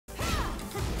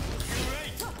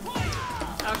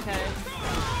Okay.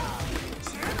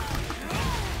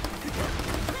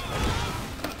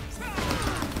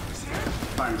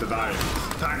 Time to die.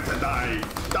 Time to die.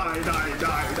 Die, die,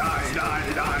 die, die,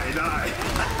 die, die, die.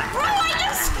 Bro, I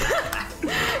just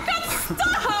got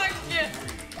stuck!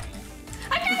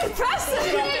 I can't press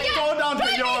it! Go down to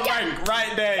your rank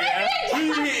right there, yeah? Who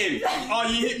you hitting? Oh,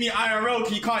 you hit me IRL,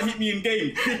 you can't hit me in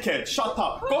game. Dickhead, shut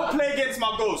up. Go play against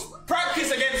my ghost.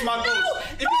 Practice against my ghost.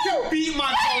 If you can beat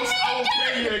my ghost, I will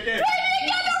play you again. Play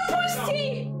me again,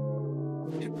 pussy!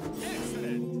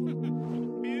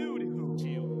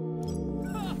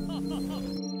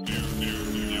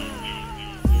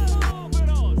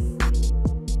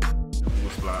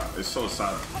 It's so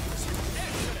sad.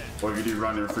 What if you do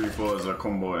running 3-4 as a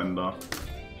combo ender?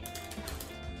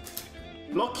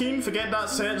 Lock in, forget that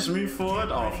set, just move forward.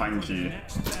 Oh, thank you.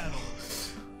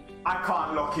 I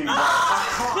can't lock in, bruv. I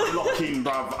can't lock in,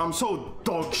 bruv. I'm so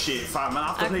dog shit, fam. I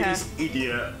have to play this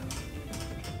idiot.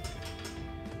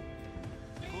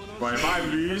 But if I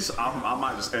lose, I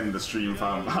might just end the stream,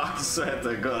 fam. I swear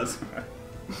to God.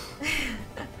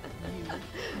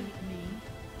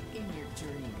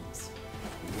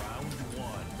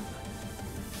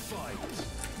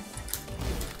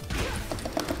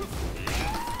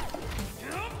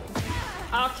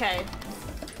 Okay.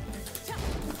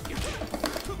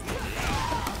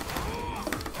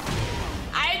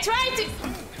 I tried to.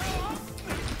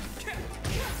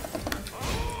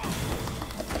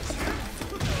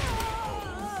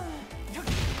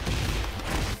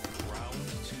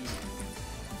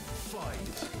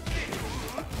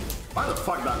 Why the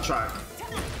fuck that track?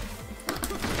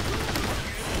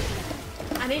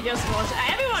 And he just wants.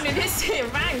 Everyone in this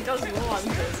rank doesn't want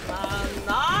this, man.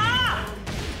 Ah!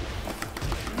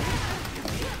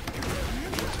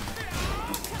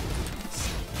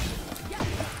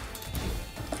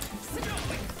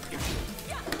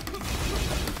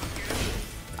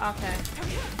 Okay.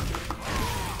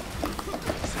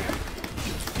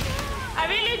 I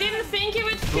really didn't think he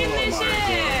would finish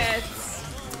it.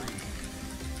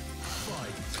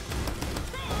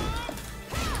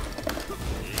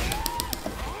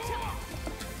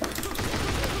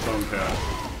 Don't care.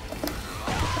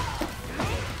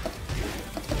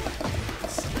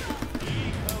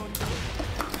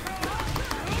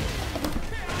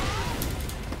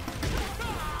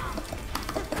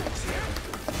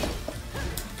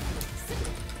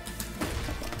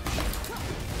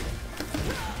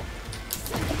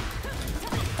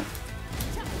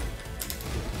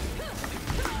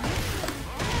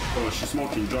 Oh, she's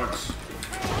smoking drugs.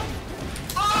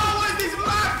 Oh, what is this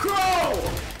macro?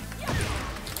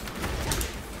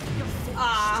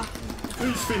 Ah.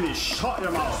 Who's finished? Shut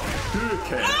your mouth. Who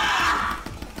cares? Ah!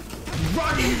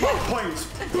 Run me back points.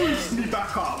 Boost me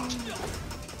back up.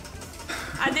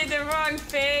 I did the wrong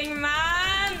thing,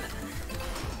 man.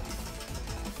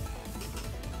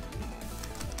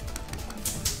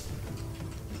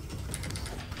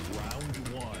 Round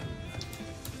one.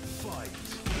 Fight.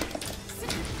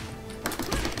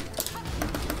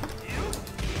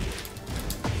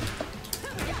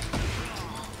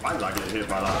 Why did I get hit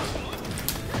by that?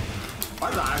 Why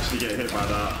did I actually get hit by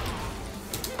that?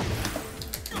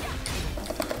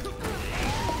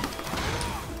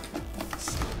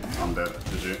 I'm dead.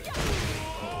 GG.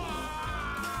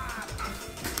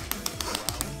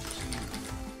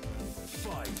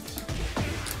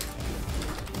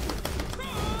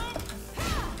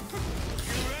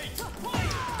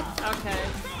 Okay.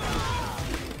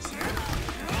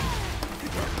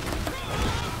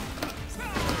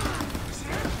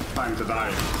 Time to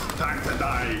die. Time to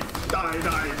die. Die,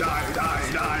 die, die,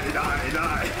 die, die, die,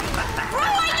 die. Bro, I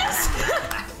just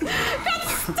got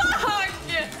stuck!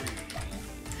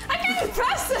 I can't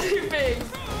press anything!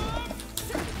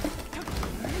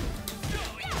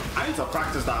 I need to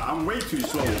practice that. I'm way too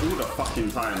slow all the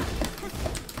fucking time.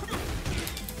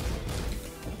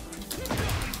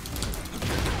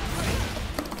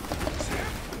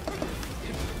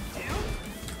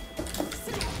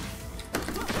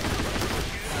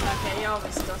 Okay, he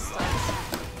always does that.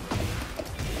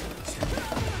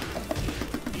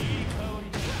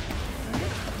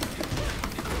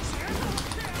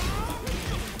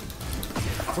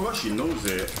 I forgot she knows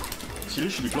it. She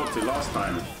literally blocked it last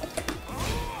time.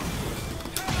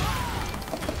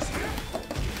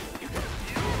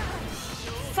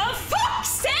 For fuck's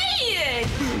sake!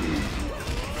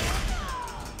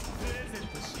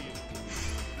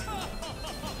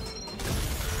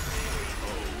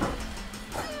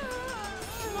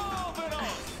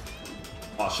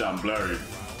 Oh shit, I'm blurry.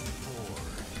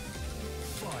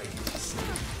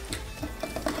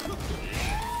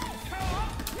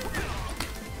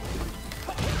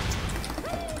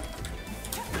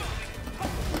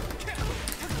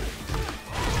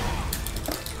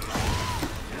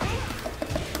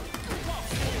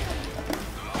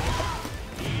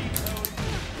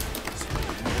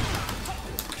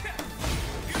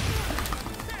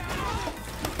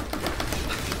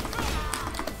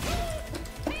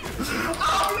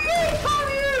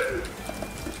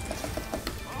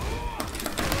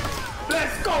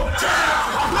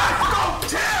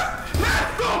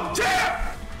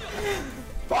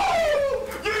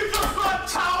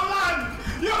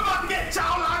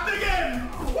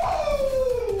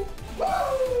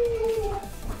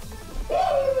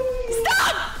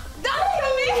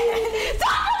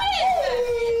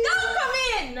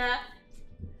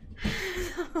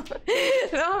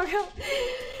 No, no.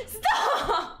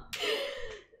 Stop!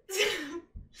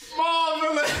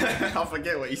 Marvelous! I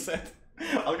forget what he said.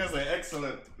 I was gonna say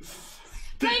excellent.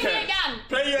 Play me again!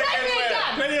 Play me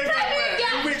again! Play me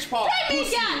again! In which part? Play me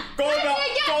again!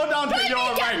 Go down to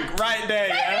your rank right there,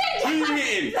 yeah? Who you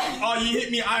hitting? Oh, you hit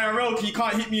me IRL, you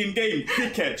can't hit me in game.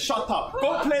 Dickhead, shut up.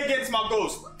 Go play against my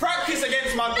ghost. Practice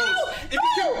against my ghost. If you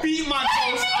can beat my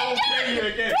ghost, I will play you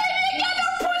again. Play me again,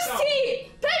 oh pussy!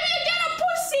 Play me again, oh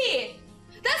pussy!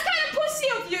 That's kind of pussy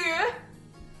of you.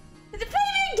 Play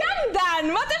me again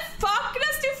then! What the fuck?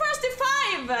 Let's do first to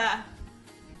 5!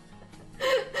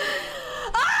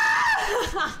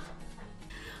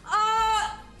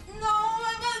 No,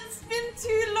 it's been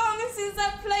too long since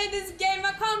I played this game.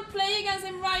 I can't play against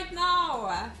him right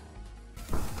now.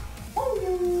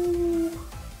 Ooh.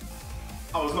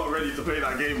 I was not ready to play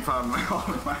that game, fam.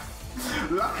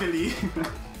 Luckily,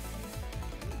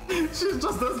 she's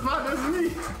just as bad as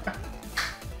me.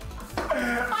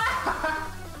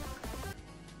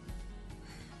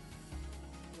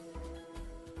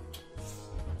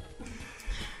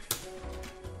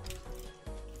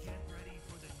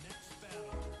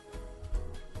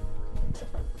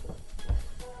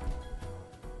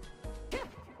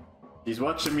 He's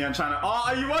watching me and trying to. Oh,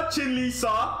 are you watching, Lisa?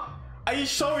 Are you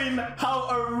showing how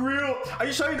a real? Are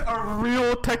you showing a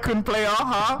real Tekken player,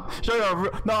 huh? Showing a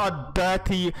real, not a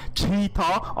dirty cheater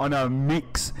on a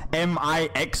mix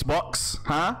Xbox,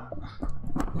 huh?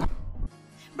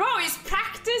 Bro, he's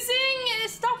practicing.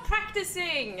 Stop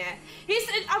practicing. He's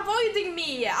avoiding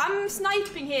me. I'm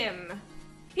sniping him.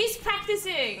 He's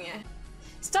practicing.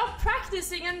 Stop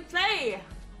practicing and play.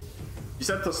 You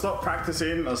said to stop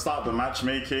practicing and start the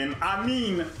matchmaking. I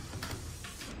mean,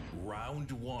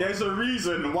 Round 1. there's a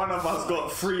reason one of us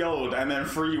got 3-0'd and then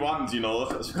 3-1s, you know?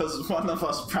 It's because one of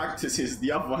us practices,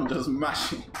 the other one just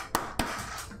mashing.